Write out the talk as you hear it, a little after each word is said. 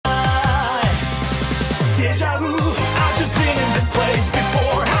deja vu. I've just been in this place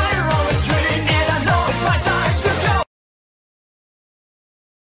before. Higher on the street, and I know it's my time to go.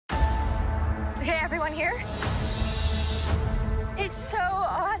 Okay, everyone here? It's so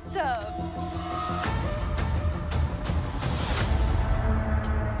awesome.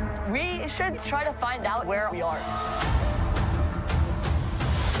 We should try to find out where we are.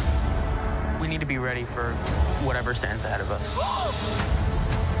 We need to be ready for whatever stands ahead of us.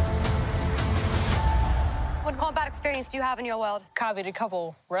 What combat experience do you have in your world? Copied a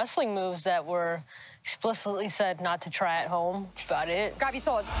couple wrestling moves that were explicitly said not to try at home. That's about it. Grab your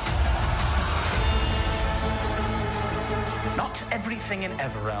swords. Not everything in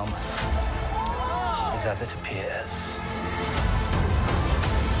Everrealm is as it appears.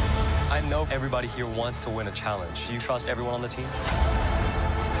 I know everybody here wants to win a challenge. Do you trust everyone on the team?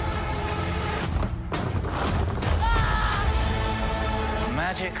 The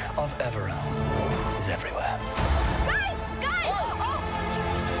magic of Everrealm is everywhere. Guys! Guys!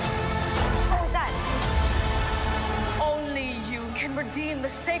 What was that? Only you can redeem the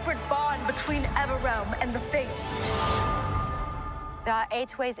sacred bond between Everrealm and the Fates. There are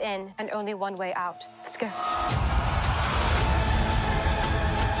 8 ways in and only 1 way out. Let's go.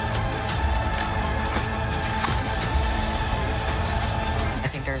 I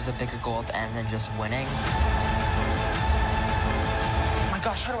think there's a bigger goal at the end than just winning. Oh my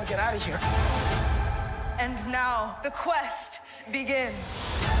gosh, how do I get out of here? And now the quest begins.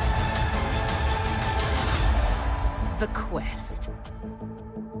 The quest.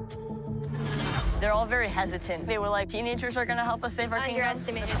 They're all very hesitant. They were like, teenagers are gonna help us save our kingdom.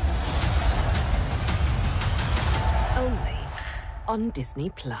 Underestimated. Only on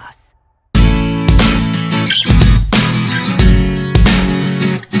Disney Plus.